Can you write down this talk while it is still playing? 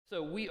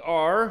So we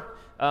are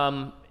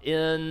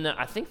in,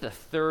 I think, the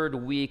third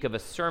week of a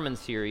sermon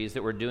series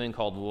that we're doing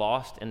called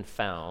Lost and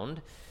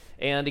Found.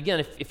 And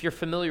again, if you're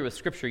familiar with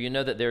Scripture, you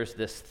know that there's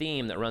this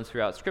theme that runs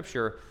throughout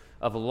Scripture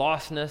of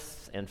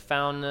lostness and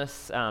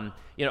foundness.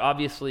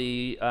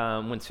 Obviously,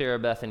 when Sarah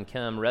Beth and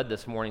Kim read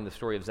this morning the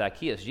story of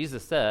Zacchaeus,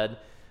 Jesus said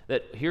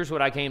that here's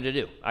what I came to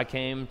do. I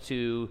came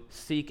to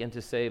seek and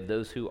to save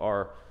those who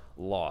are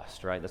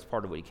lost, right? That's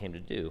part of what he came to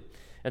do.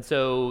 And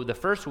so the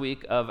first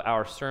week of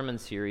our sermon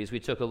series, we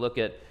took a look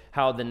at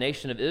how the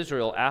nation of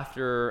Israel,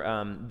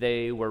 after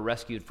they were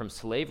rescued from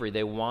slavery,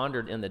 they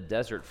wandered in the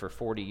desert for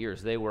 40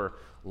 years. They were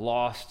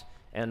lost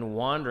and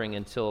wandering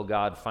until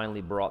God finally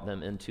brought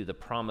them into the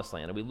promised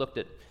land. And we looked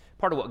at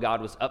part of what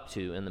God was up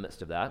to in the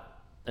midst of that.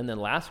 And then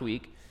last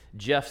week,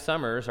 Jeff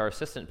Summers, our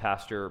assistant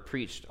pastor,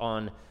 preached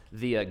on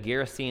the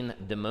Gerasene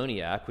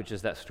demoniac, which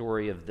is that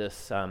story of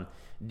this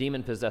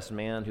demon-possessed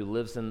man who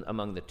lives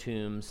among the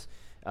tombs.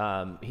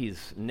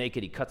 He's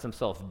naked, he cuts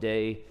himself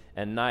day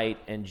and night,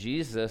 and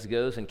Jesus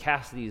goes and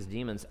casts these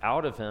demons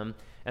out of him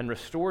and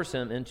restores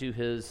him into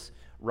his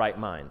right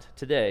mind.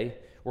 Today,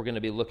 we're going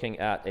to be looking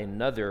at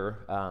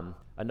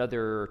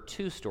another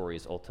two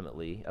stories,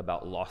 ultimately,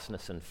 about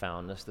lostness and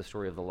foundness, the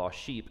story of the lost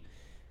sheep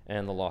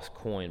and the lost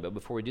coin. But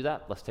before we do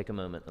that, let's take a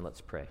moment and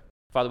let's pray.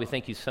 Father, we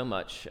thank you so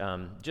much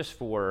just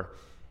for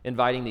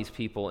inviting these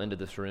people into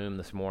this room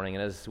this morning,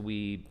 and as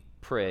we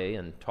pray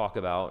and talk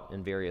about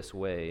in various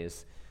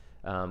ways,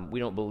 we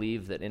don't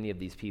believe that any of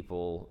these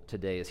people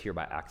today is here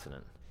by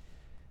accident.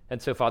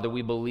 And so, Father,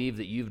 we believe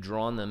that you've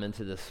drawn them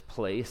into this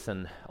place.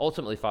 And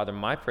ultimately, Father,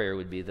 my prayer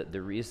would be that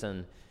the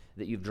reason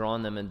that you've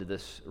drawn them into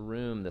this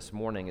room this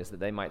morning is that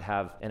they might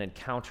have an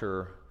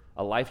encounter,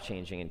 a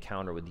life-changing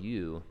encounter with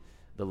you,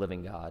 the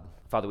living God.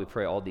 Father, we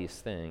pray all these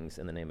things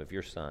in the name of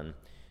your Son,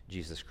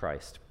 Jesus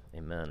Christ.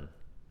 Amen.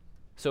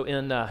 So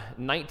in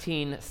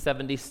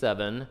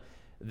 1977,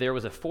 there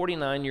was a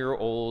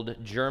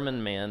 49-year-old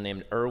German man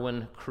named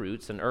Erwin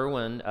Kreutz, and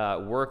Erwin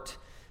worked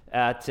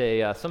at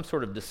some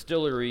sort of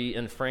distillery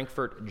in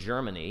Frankfurt,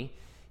 Germany.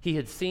 He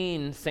had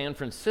seen San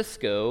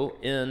Francisco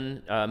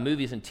in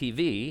movies and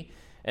TV,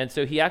 and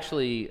so he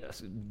actually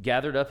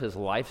gathered up his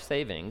life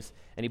savings,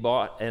 and he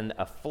bought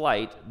a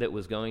flight that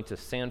was going to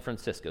San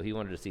Francisco. He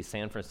wanted to see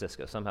San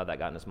Francisco. Somehow that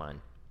got in his mind.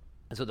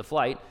 And so the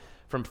flight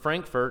from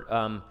Frankfurt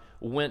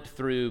went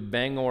through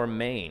Bangor,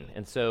 Maine.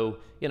 And so,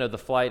 the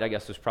flight, I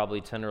guess, was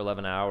probably 10 or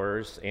 11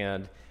 hours.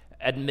 And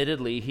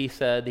admittedly, he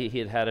said he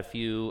had had a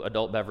few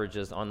adult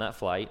beverages on that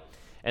flight.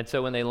 And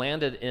so when they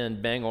landed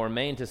in Bangor,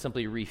 Maine to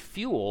simply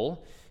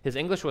refuel, his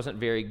English wasn't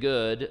very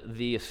good.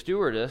 The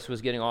stewardess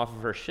was getting off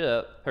of her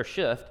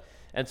shift.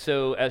 And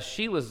so as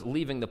she was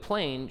leaving the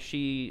plane,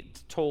 she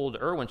told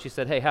Erwin, she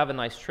said, "Hey, have a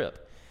nice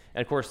trip."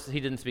 And of course, he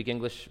didn't speak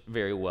English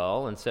very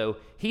well, and so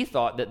he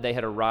thought that they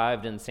had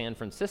arrived in San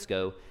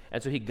Francisco,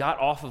 and so he got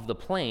off of the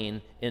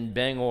plane in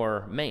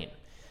Bangor, Maine.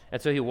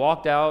 And so he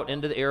walked out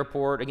into the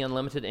airport, again,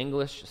 limited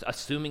English,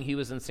 assuming he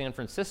was in San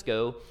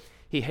Francisco.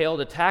 He hailed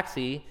a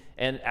taxi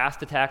and asked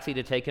the taxi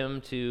to take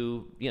him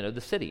to, the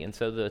city. And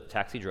so the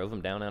taxi drove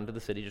him down onto the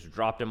city, just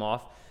dropped him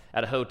off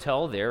at a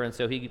hotel there, and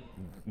so he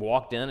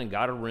walked in and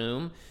got a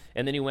room,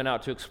 and then he went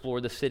out to explore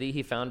the city.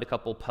 He found a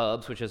couple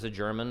pubs, which as a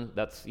German,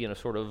 that's,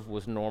 sort of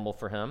was normal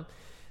for him.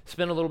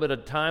 Spent a little bit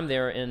of time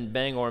there in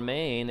Bangor,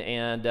 Maine,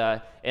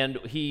 and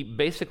he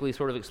basically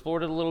sort of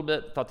explored it a little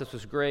bit, thought this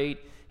was great.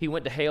 He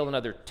went to hail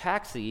another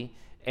taxi,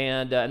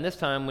 and this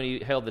time when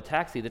he hailed the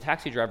taxi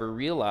driver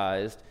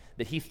realized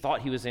that he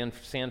thought he was in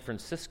San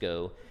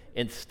Francisco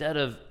instead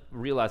of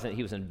realizing that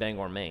he was in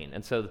Bangor, Maine.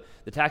 And so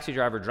the taxi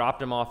driver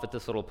dropped him off at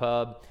this little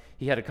pub.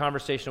 He had a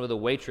conversation with a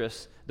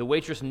waitress. The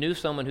waitress knew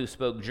someone who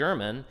spoke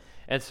German,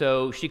 and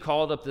so she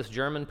called up this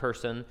German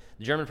person.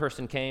 The German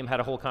person came,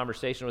 had a whole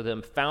conversation with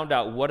him, found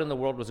out what in the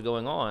world was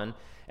going on.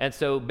 And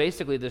so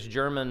basically this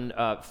German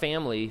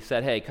family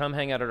said, "Hey, come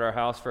hang out at our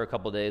house for a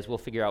couple days. We'll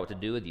figure out what to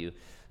do with you."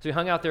 So he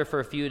hung out there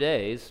for a few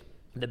days.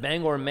 The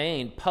Bangor,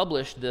 Maine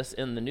published this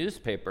in the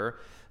newspaper.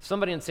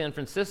 Somebody in San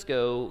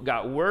Francisco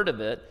got word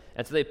of it,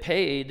 and so they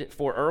paid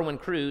for Erwin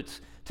Kreutz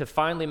to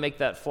finally make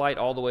that flight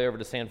all the way over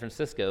to San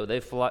Francisco. They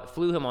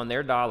flew him on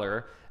their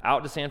dollar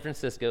out to San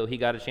Francisco. He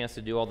got a chance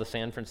to do all the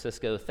San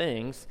Francisco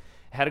things,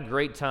 had a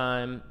great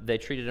time. They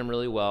treated him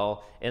really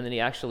well, and then he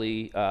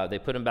actually, they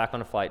put him back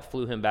on a flight,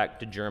 flew him back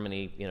to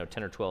Germany,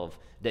 10 or 12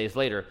 days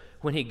later.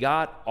 When he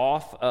got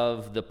off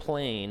of the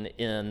plane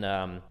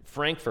in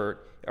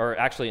Frankfurt, or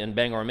actually in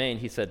Bangor, Maine,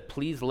 he said,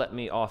 "Please let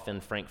me off in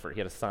Frankfurt." He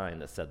had a sign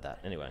that said that.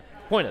 Anyway,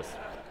 point is,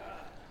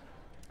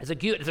 it's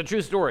a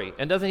true story.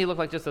 And doesn't he look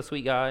like just a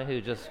sweet guy who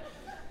just,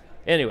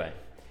 anyway,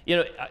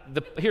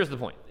 here's the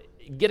point.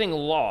 Getting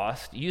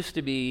lost used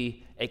to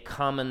be a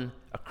common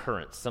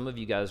occurrence. Some of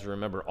you guys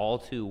remember all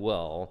too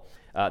well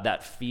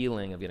that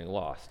feeling of getting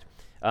lost.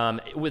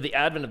 With the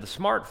advent of the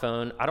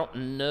smartphone, I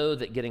don't know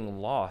that getting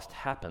lost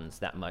happens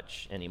that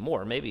much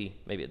anymore. Maybe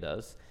it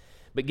does.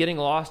 But getting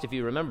lost, if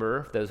you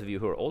remember, those of you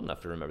who are old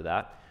enough to remember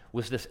that,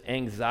 was this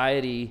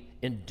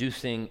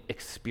anxiety-inducing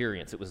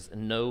experience. It was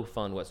no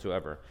fun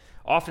whatsoever.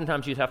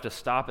 Oftentimes, you'd have to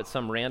stop at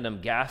some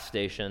random gas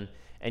station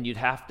and you'd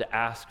have to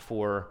ask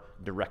for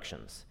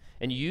directions.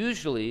 And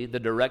usually the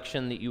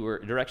directions you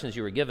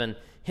were given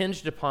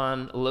hinged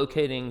upon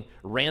locating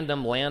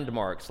random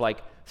landmarks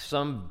like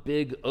some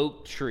big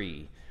oak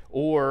tree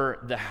or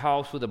the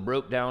house with a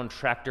broke down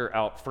tractor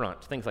out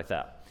front, things like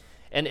that.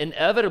 And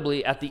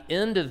inevitably, at the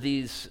end of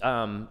these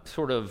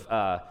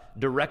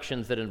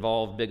directions that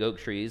involve big oak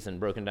trees and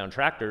broken down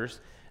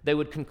tractors, they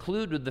would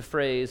conclude with the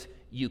phrase,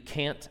 "You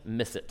can't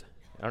miss it."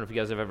 I don't know if you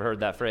guys have ever heard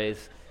that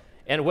phrase.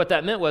 And what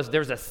that meant was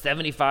there's a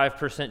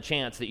 75%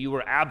 chance that you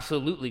were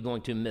absolutely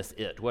going to miss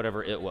it,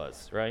 whatever it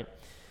was, right?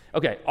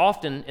 Okay,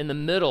 often in the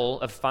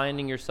middle of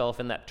finding yourself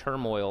in that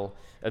turmoil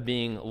of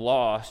being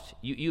lost,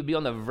 you'd be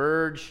on the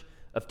verge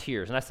of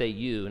tears. And I say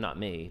you, not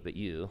me, but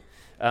you,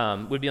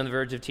 would be on the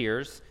verge of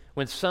tears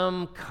when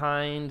some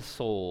kind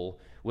soul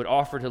would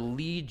offer to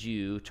lead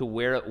you to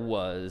where it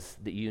was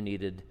that you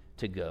needed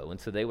to go. And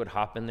so they would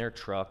hop in their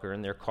truck or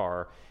in their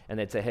car, and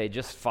they'd say, "Hey,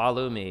 just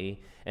follow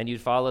me." And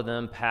you'd follow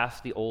them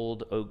past the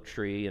old oak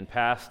tree and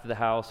past the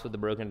house with the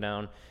broken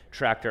down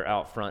tractor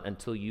out front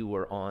until you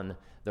were on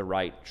the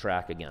right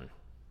track again.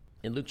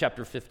 In Luke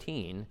chapter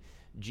 15,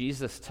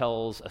 Jesus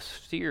tells a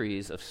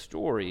series of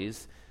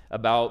stories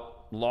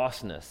about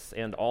lostness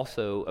and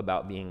also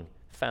about being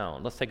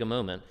found. Let's take a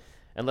moment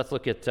and let's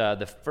look at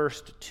the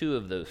first two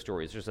of those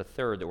stories. There's a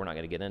third that we're not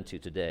going to get into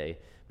today.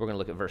 We're going to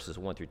look at verses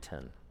 1 through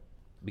 10,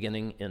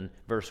 beginning in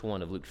verse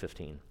 1 of Luke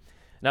 15.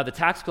 Now the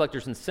tax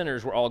collectors and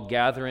sinners were all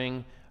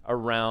gathering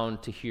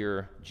around to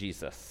hear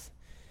Jesus.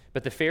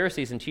 But the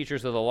Pharisees and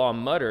teachers of the law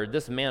muttered,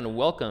 "This man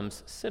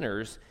welcomes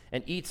sinners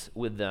and eats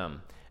with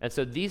them." And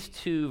so these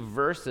two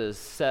verses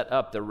set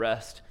up the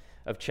rest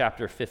of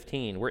chapter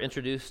 15. We're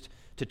introduced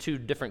to two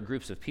different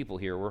groups of people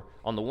here.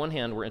 On the one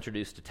hand, we're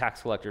introduced to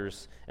tax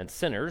collectors and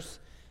sinners,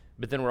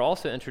 but then we're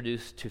also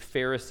introduced to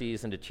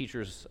Pharisees and to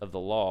teachers of the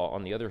law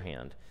on the other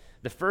hand.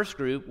 The first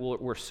group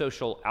were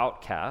social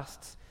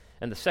outcasts,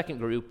 and the second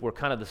group were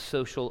kind of the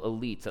social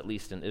elites, at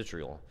least in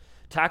Israel.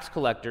 Tax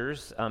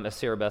collectors, as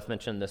Sarah Beth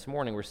mentioned this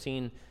morning, were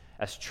seen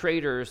as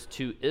traitors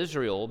to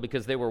Israel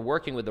because they were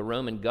working with the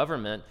Roman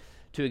government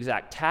to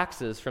exact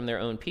taxes from their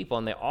own people,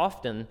 and they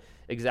often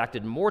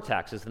exacted more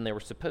taxes than they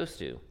were supposed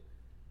to.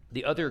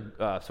 The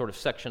other sort of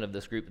section of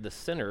this group, the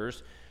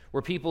sinners,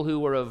 were people who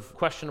were of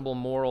questionable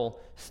moral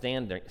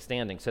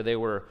standing. So they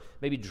were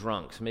maybe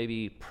drunks,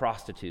 maybe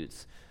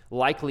prostitutes.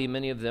 Likely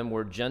many of them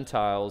were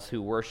Gentiles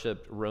who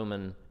worshiped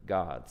Roman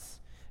gods.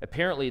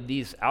 Apparently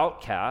these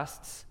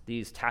outcasts,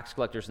 these tax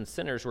collectors and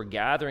sinners, were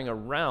gathering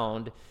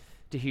around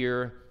to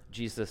hear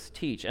Jesus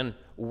teach. And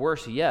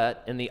worse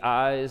yet, in the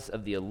eyes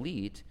of the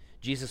elite,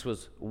 Jesus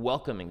was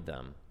welcoming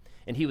them,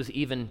 and he was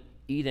even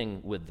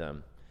eating with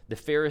them. The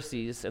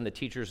Pharisees and the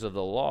teachers of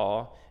the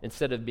law,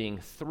 instead of being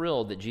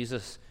thrilled that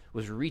Jesus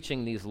was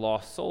reaching these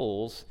lost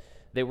souls,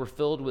 they were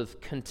filled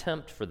with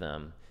contempt for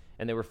them,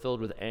 and they were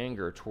filled with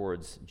anger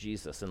towards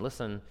Jesus. And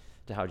listen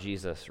to how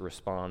Jesus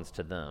responds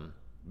to them.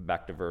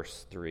 Back to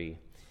verse 3.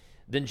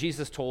 Then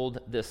Jesus told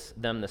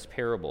them this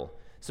parable.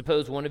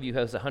 "Suppose one of you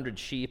has 100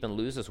 sheep and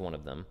loses one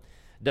of them.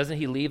 Doesn't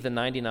he leave the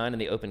 99 in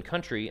the open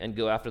country and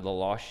go after the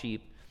lost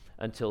sheep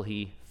until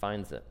he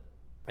finds it?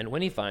 And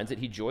when he finds it,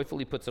 he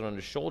joyfully puts it on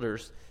his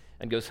shoulders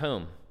and goes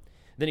home.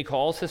 Then he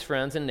calls his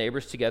friends and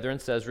neighbors together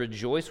and says,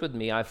 'Rejoice with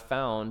me, I've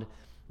found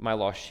my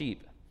lost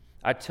sheep.'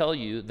 I tell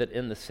you that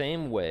in the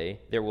same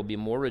way, there will be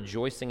more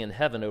rejoicing in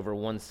heaven over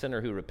one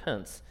sinner who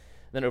repents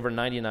than over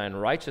 99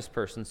 righteous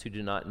persons who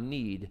do not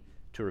need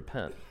to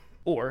repent.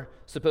 Or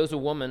suppose a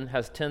woman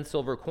has 10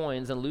 silver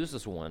coins and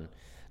loses one.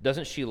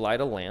 Doesn't she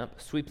light a lamp,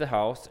 sweep the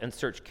house, and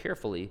search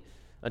carefully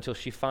until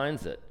she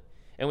finds it?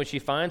 And when she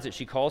finds it,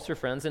 she calls her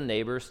friends and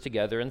neighbors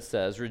together and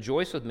says,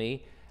 'Rejoice with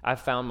me, I've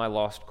found my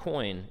lost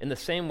coin.' In the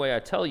same way, I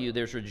tell you,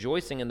 there's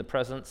rejoicing in the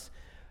presence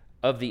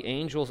of the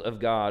angels of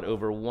God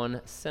over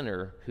one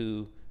sinner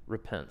who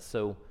repents."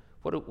 So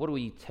what do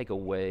we take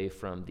away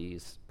from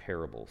these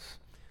parables?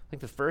 I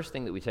think the first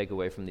thing that we take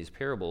away from these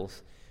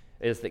parables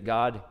is that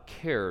God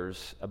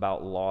cares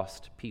about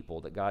lost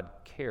people, that God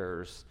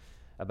cares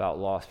about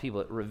lost people.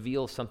 It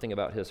reveals something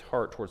about his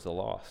heart towards the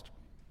lost.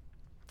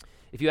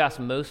 If you ask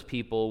most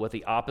people what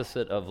the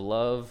opposite of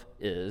love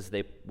is,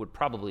 they would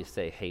probably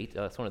say hate.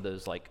 That's one of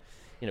those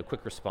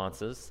quick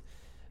responses.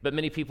 But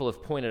many people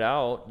have pointed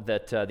out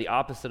that the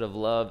opposite of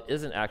love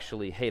isn't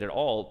actually hate at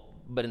all,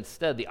 but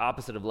instead the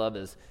opposite of love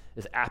is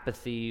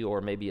apathy,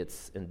 or maybe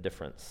it's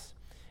indifference.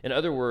 In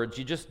other words,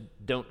 you just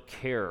don't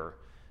care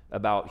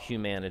about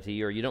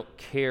humanity, or you don't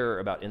care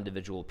about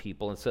individual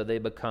people, and so they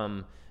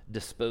become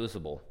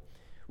disposable.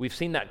 We've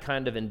seen that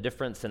kind of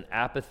indifference and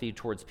apathy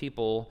towards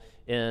people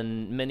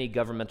in many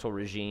governmental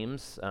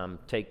regimes.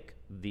 Take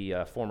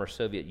the former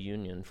Soviet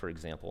Union, for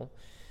example.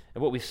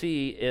 And what we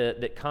see is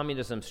that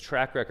communism's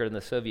track record in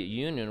the Soviet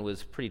Union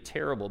was pretty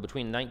terrible.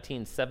 Between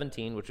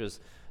 1917, which was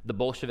the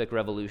Bolshevik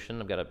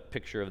Revolution, I've got a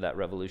picture of that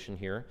revolution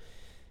here,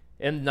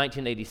 and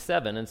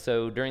 1987. And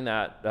so during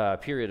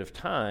that period of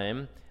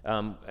time,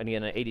 and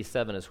again,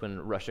 87 is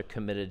when Russia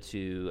committed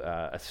to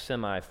a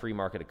semi-free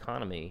market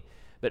economy.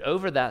 But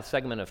over that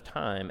segment of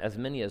time, as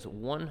many as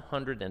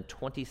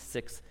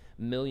 126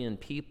 million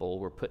people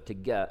were put to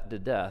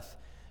death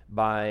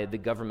by the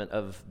government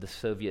of the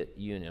Soviet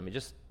Union. I mean,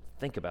 just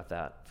think about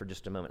that for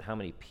just a moment, how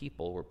many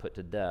people were put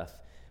to death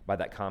by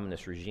that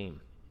communist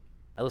regime.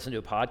 I listened to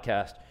a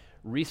podcast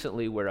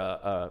recently where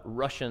a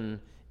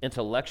Russian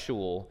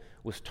intellectual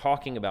was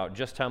talking about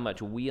just how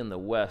much we in the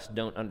West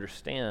don't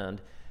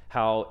understand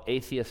how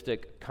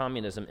atheistic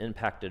communism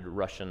impacted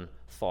Russian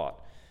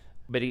thought.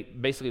 But he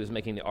basically was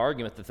making the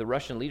argument that the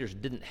Russian leaders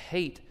didn't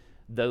hate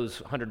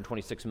those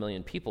 126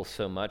 million people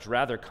so much.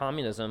 Rather,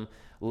 communism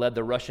led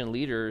the Russian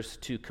leaders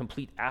to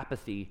complete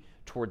apathy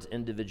towards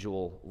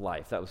individual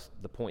life. That was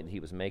the point that he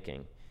was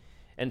making.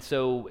 And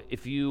so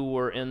if you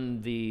were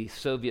in the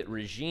Soviet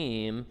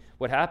regime,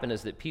 what happened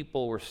is that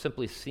people were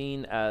simply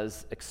seen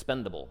as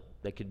expendable.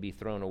 They could be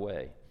thrown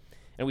away.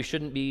 And we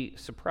shouldn't be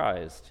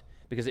surprised,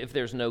 because if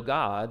there's no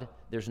God,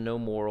 there's no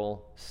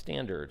moral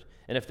standard.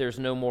 And if there's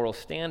no moral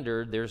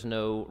standard, there's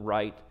no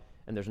right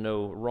and there's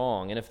no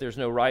wrong. And if there's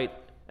no right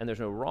and there's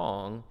no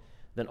wrong,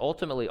 then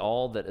ultimately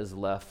all that is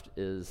left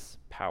is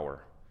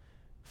power.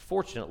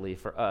 Fortunately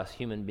for us,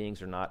 human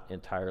beings are not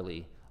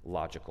entirely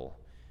logical.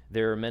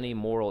 There are many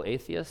moral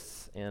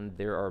atheists and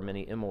there are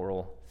many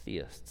immoral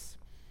theists.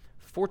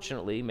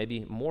 Fortunately,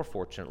 maybe more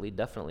fortunately,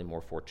 definitely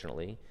more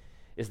fortunately,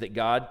 is that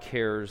God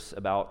cares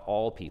about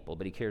all people,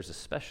 but he cares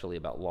especially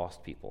about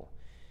lost people.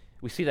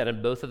 We see that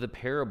in both of the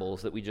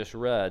parables that we just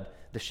read.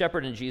 The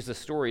shepherd in Jesus'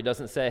 story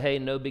doesn't say, hey,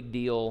 no big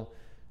deal,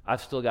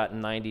 I've still got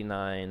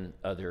 99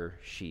 other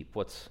sheep.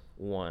 What's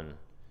one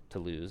to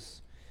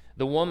lose?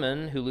 The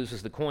woman who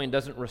loses the coin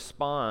doesn't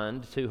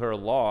respond to her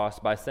loss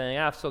by saying,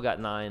 I've still got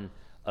 9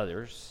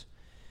 others.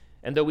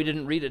 And though we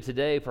didn't read it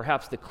today,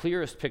 perhaps the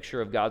clearest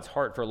picture of God's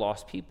heart for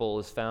lost people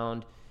is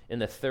found in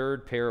the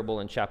third parable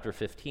in chapter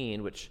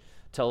 15, which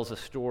tells a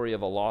story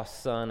of a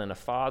lost son and a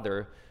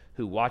father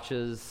who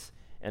watches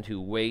and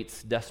who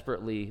waits,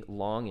 desperately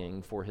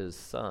longing for his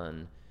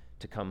son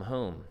to come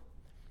home.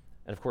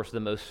 And of course, the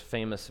most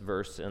famous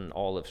verse in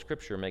all of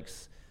Scripture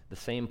makes the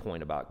same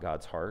point about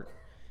God's heart.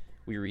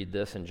 We read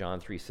this in John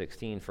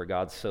 3:16, for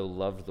God so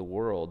loved the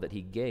world that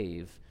he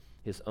gave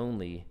his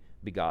only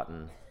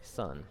begotten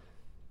Son.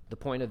 The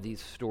point of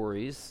these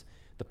stories,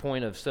 the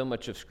point of so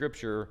much of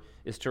Scripture,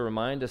 is to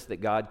remind us that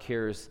God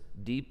cares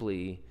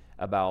deeply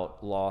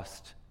about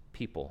lost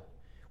people.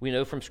 We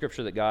know from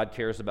Scripture that God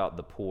cares about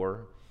the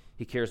poor,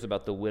 he cares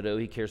about the widow,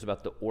 he cares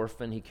about the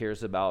orphan, he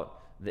cares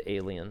about the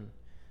alien.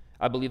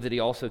 I believe that he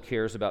also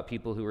cares about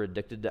people who are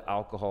addicted to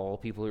alcohol,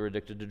 people who are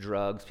addicted to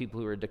drugs, people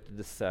who are addicted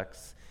to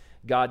sex.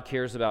 God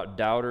cares about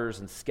doubters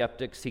and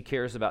skeptics. He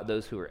cares about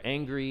those who are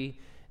angry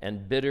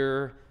and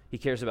bitter. He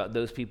cares about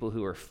those people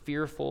who are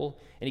fearful.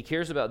 And he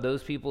cares about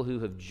those people who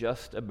have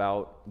just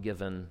about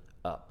given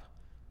up,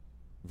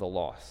 the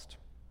lost.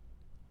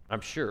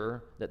 I'm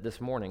sure that this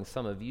morning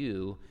some of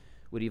you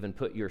would even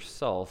put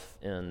yourself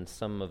in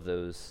some of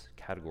those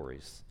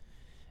categories.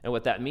 And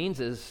what that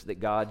means is that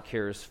God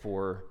cares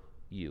for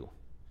you,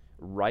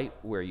 right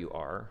where you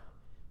are,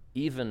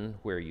 even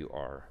where you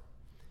are.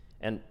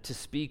 And to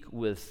speak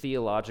with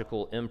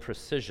theological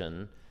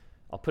imprecision,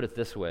 I'll put it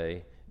this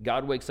way: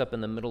 God wakes up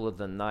in the middle of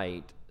the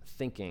night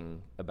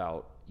thinking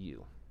about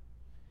you.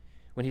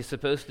 When he's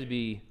supposed to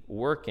be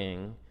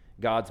working,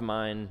 God's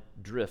mind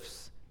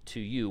drifts to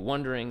you,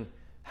 wondering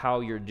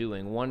how you're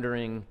doing,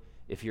 wondering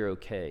if you're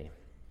okay.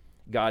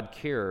 God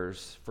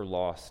cares for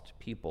lost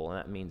people, and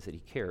that means that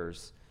he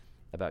cares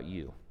about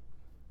you.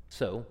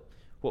 So,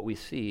 what we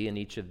see in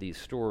each of these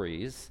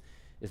stories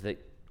is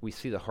that we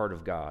see the heart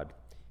of God.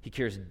 He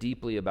cares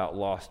deeply about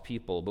lost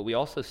people, but we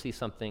also see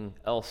something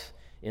else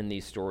in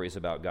these stories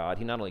about God.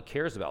 He not only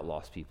cares about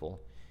lost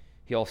people,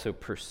 he also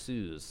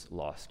pursues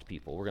lost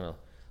people. We're going to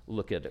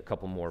look at a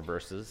couple more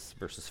verses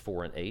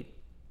 4 and 8.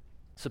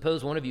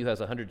 Suppose one of you has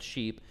 100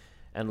 sheep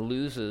and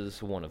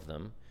loses one of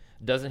them.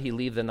 Doesn't he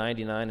leave the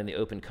 99 in the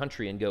open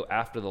country and go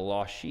after the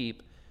lost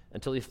sheep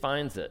until he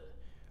finds it?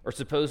 Or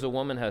suppose a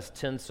woman has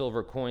 10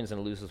 silver coins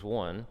and loses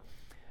one.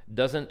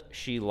 Doesn't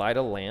she light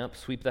a lamp,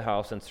 sweep the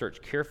house, and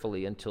search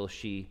carefully until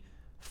she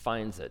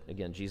finds it?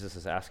 Again, Jesus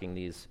is asking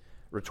these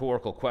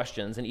rhetorical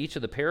questions. In each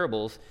of the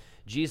parables,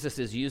 Jesus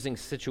is using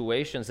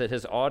situations that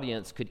his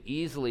audience could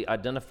easily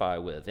identify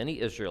with. Any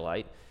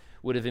Israelite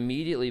would have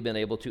immediately been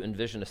able to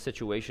envision a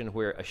situation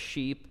where a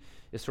sheep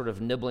is sort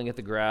of nibbling at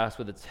the grass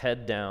with its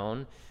head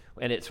down,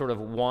 and it sort of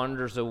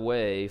wanders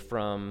away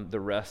from the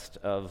rest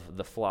of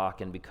the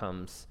flock and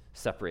becomes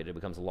separated,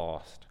 becomes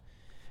lost.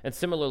 And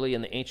similarly,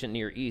 in the ancient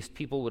Near East,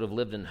 people would have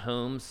lived in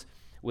homes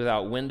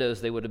without windows.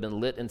 They would have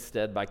been lit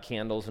instead by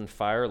candles and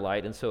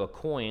firelight. And so a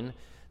coin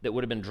that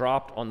would have been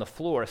dropped on the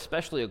floor,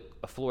 especially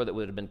a floor that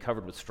would have been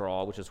covered with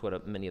straw, which is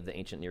what many of the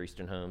ancient Near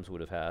Eastern homes would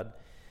have had,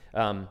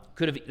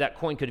 that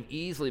coin could have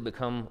easily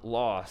become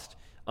lost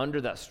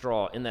under that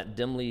straw in that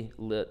dimly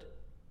lit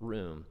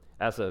room.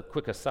 As a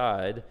quick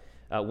aside,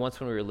 once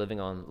when we were living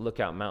on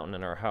Lookout Mountain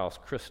in our house,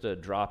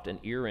 Krista dropped an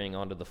earring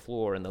onto the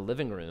floor in the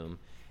living room,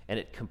 and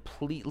it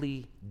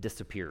completely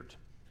disappeared.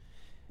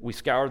 We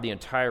scoured the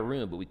entire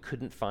room, but we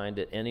couldn't find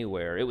it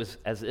anywhere. It was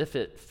as if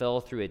it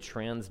fell through a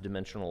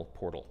trans-dimensional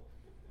portal.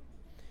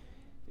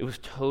 It was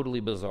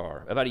totally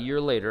bizarre. About a year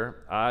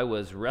later, I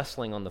was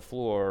wrestling on the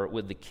floor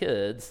with the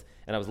kids,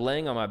 and I was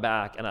laying on my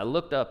back, and I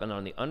looked up, and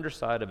on the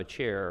underside of a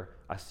chair,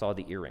 I saw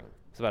the earring.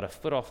 It's about a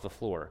foot off the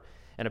floor.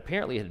 And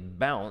apparently it had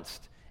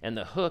bounced, and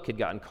the hook had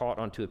gotten caught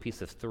onto a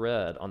piece of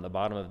thread on the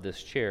bottom of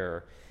this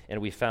chair,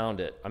 and we found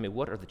it. I mean,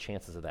 what are the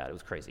chances of that? It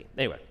was crazy.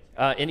 Anyway,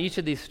 in each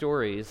of these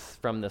stories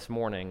from this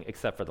morning,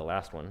 except for the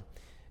last one,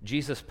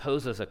 Jesus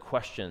poses a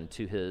question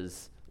to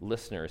his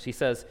listeners. He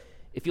says,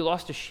 if you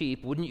lost a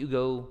sheep, wouldn't you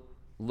go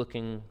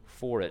looking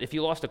for it? If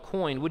you lost a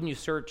coin, wouldn't you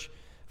search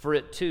for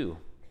it too?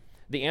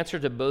 The answer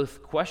to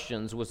both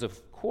questions was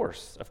of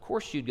course. Of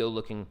course you'd go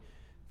looking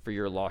for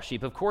your lost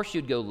sheep. Of course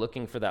you'd go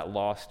looking for that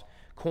lost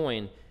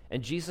coin.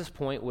 And Jesus'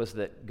 point was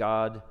that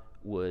God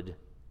would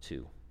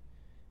too.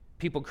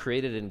 People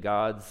created in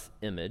God's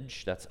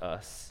image, that's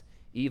us,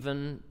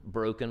 even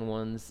broken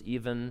ones,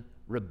 even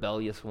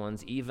rebellious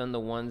ones, even the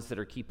ones that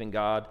are keeping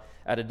God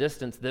at a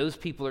distance, those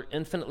people are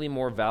infinitely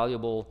more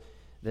valuable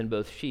than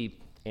both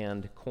sheep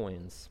and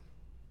coins.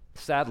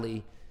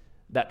 Sadly,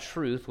 that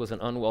truth was an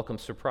unwelcome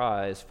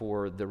surprise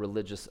for the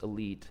religious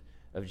elite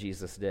of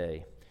Jesus'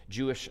 day.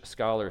 Jewish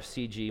scholar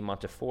C.G.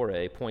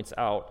 Montefiore points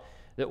out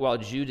that while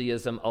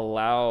Judaism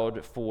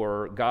allowed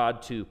for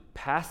God to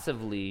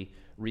passively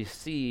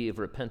receive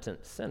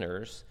repentant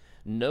sinners,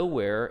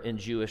 nowhere in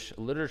Jewish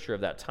literature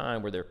of that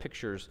time were there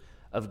pictures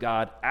of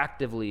God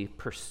actively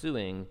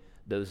pursuing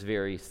those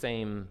very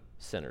same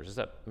sinners. Does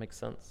that make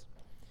sense?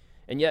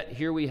 And yet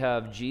here we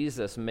have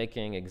Jesus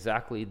making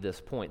exactly this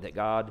point, that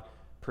God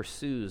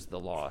pursues the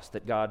lost,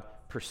 that God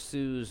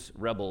pursues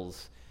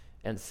rebels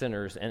and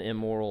sinners and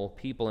immoral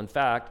people. In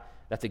fact,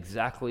 that's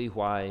exactly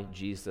why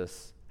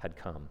Jesus had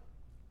come.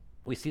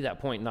 We see that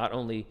point not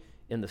only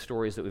in the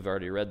stories that we've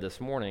already read this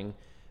morning,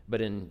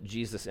 but in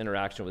Jesus'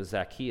 interaction with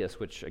Zacchaeus,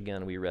 which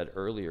again we read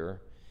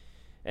earlier.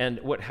 And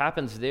what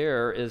happens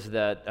there is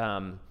that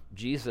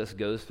Jesus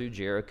goes through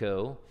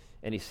Jericho,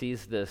 and he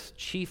sees this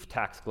chief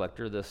tax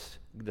collector, this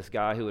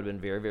guy who would have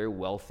been very, very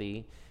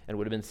wealthy and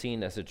would have been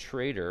seen as a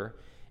traitor.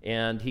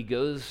 And he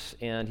goes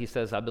and he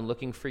says, I've been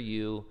looking for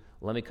you.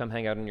 Let me come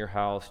hang out in your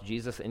house.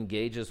 Jesus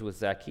engages with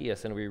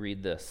Zacchaeus, and we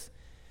read this.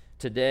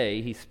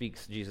 Today,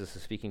 Jesus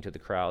is speaking to the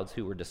crowds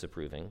who were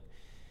disapproving.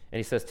 And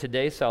he says,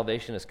 today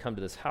salvation has come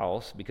to this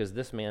house because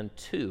this man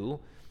too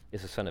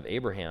is the son of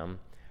Abraham.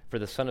 For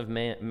the Son of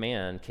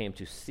Man came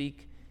to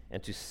seek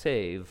and to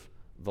save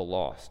the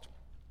lost.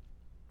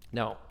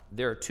 Now,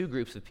 there are two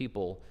groups of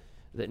people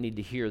that need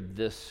to hear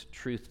this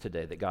truth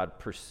today, that God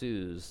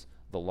pursues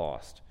the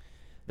lost.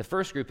 The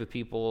first group of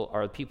people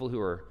are people who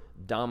are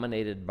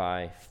dominated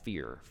by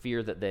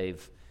fear that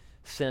they've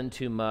sinned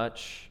too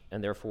much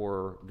and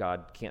therefore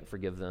God can't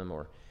forgive them,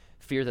 or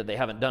fear that they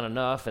haven't done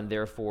enough and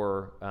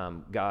therefore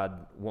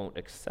God won't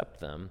accept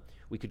them.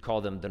 We could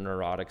call them the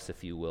neurotics,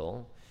 if you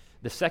will.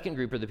 The second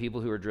group are the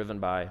people who are driven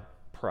by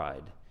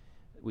pride.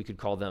 We could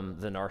call them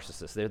the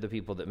narcissists. They're the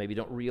people that maybe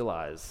don't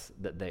realize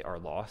that they are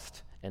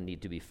lost and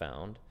need to be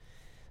found.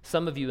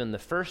 Some of you in the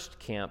first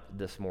camp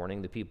this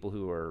morning, the people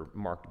who are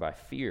marked by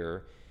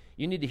fear,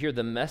 you need to hear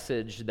the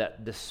message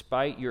that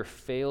despite your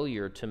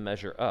failure to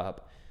measure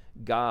up,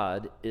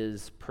 God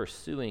is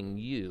pursuing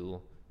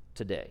you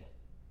today.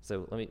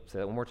 So let me say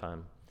that one more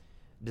time.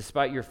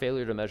 Despite your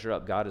failure to measure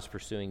up, God is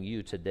pursuing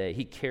you today.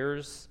 He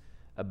cares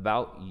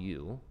about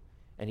you,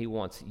 and he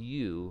wants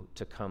you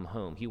to come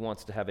home. He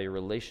wants to have a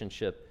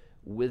relationship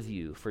with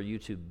you, for you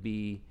to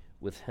be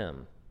with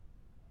him.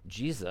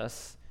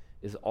 Jesus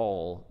is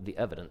all the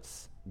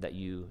evidence that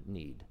you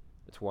need.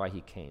 That's why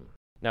he came.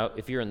 Now,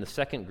 if you're in the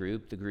second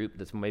group, the group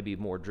that's maybe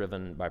more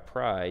driven by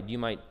pride, you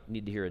might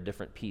need to hear a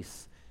different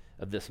piece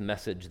of this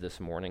message this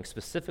morning,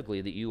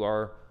 specifically that you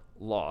are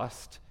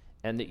lost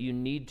and that you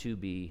need to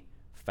be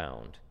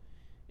found.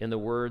 In the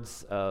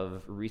words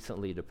of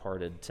recently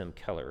departed Tim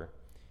Keller,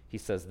 he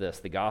says this: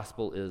 the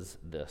gospel is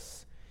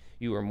this: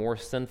 you are more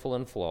sinful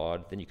and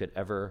flawed than you could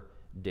ever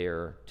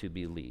dare to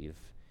believe,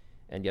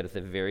 and yet at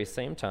the very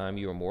same time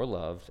you are more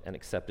loved and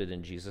accepted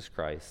in Jesus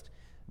Christ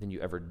than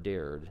you ever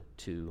dared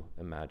to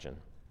imagine.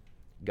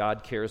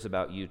 God cares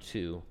about you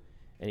too,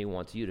 and he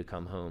wants you to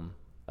come home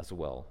as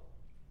well.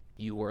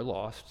 You were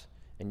lost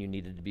and you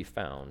needed to be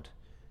found,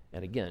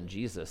 and again,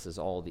 Jesus is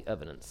all the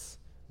evidence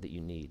that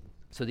you need.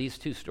 So these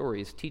two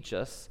stories teach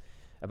us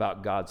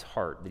about God's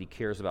heart, that he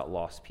cares about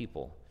lost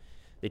people.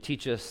 They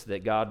teach us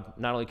that God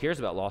not only cares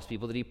about lost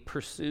people, that he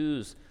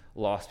pursues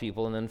lost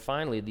people. And then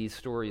finally, these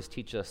stories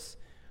teach us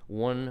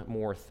one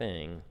more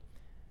thing,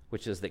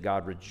 which is that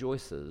God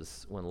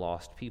rejoices when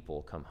lost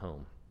people come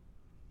home.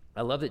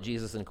 I love that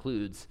Jesus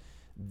includes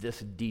this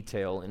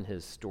detail in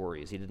his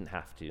stories. He didn't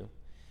have to.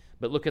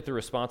 But look at the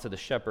response of the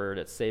shepherd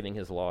at saving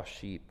his lost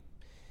sheep.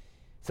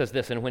 It says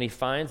this: and when he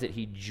finds it,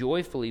 he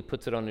joyfully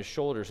puts it on his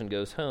shoulders and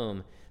goes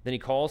home. Then he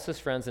calls his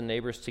friends and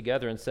neighbors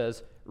together and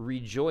says,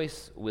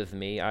 rejoice with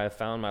me, I have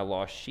found my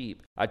lost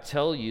sheep. I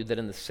tell you that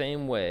in the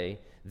same way,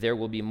 there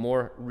will be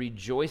more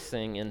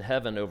rejoicing in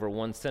heaven over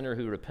one sinner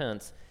who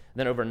repents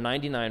than over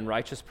 99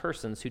 righteous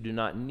persons who do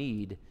not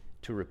need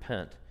to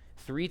repent.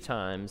 3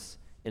 times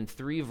in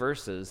 3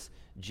 verses,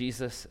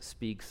 Jesus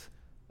speaks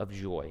of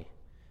joy.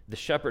 The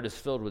shepherd is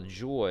filled with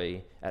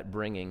joy at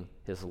bringing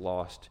his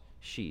lost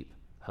sheep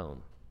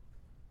home.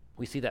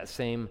 We see that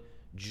same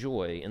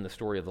joy in the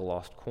story of the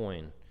lost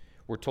coin.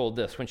 We're told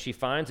this: when she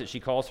finds it, she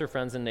calls her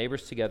friends and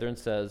neighbors together and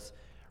says,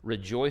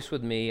 "Rejoice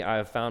with me, I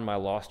have found my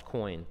lost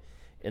coin."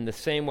 In the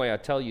same way, I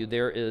tell you,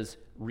 there is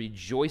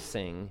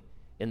rejoicing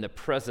in the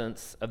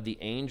presence of the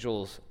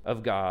angels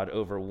of God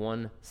over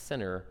one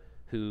sinner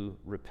who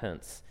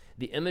repents.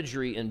 The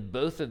imagery in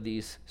both of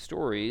these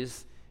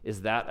stories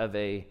is that of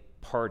a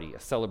party, a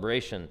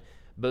celebration.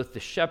 Both the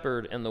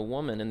shepherd and the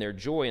woman in their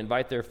joy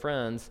invite their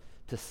friends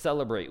to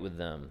celebrate with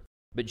them.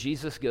 But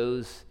Jesus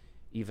goes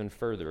even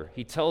further.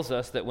 He tells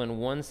us that when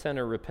one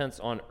sinner repents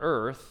on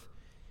earth,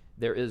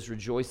 there is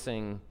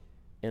rejoicing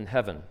in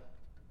heaven.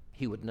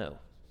 He would know.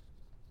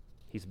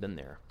 He's been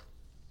there.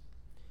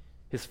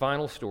 His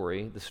final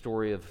story, the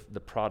story of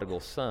the prodigal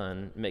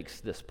son, makes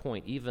this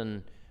point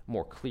even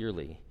more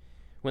clearly.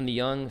 When the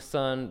young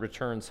son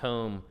returns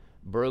home,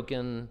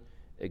 broken,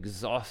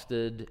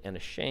 exhausted, and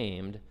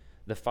ashamed,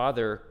 the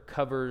father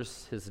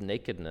covers his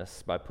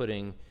nakedness by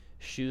putting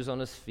shoes on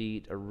his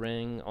feet, a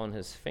ring on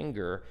his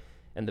finger,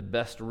 and the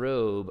best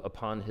robe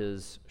upon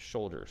his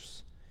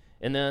shoulders.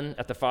 And then,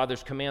 at the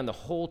father's command, the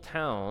whole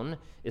town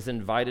is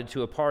invited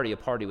to a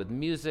party with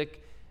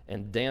music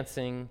and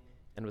dancing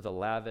and with a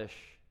lavish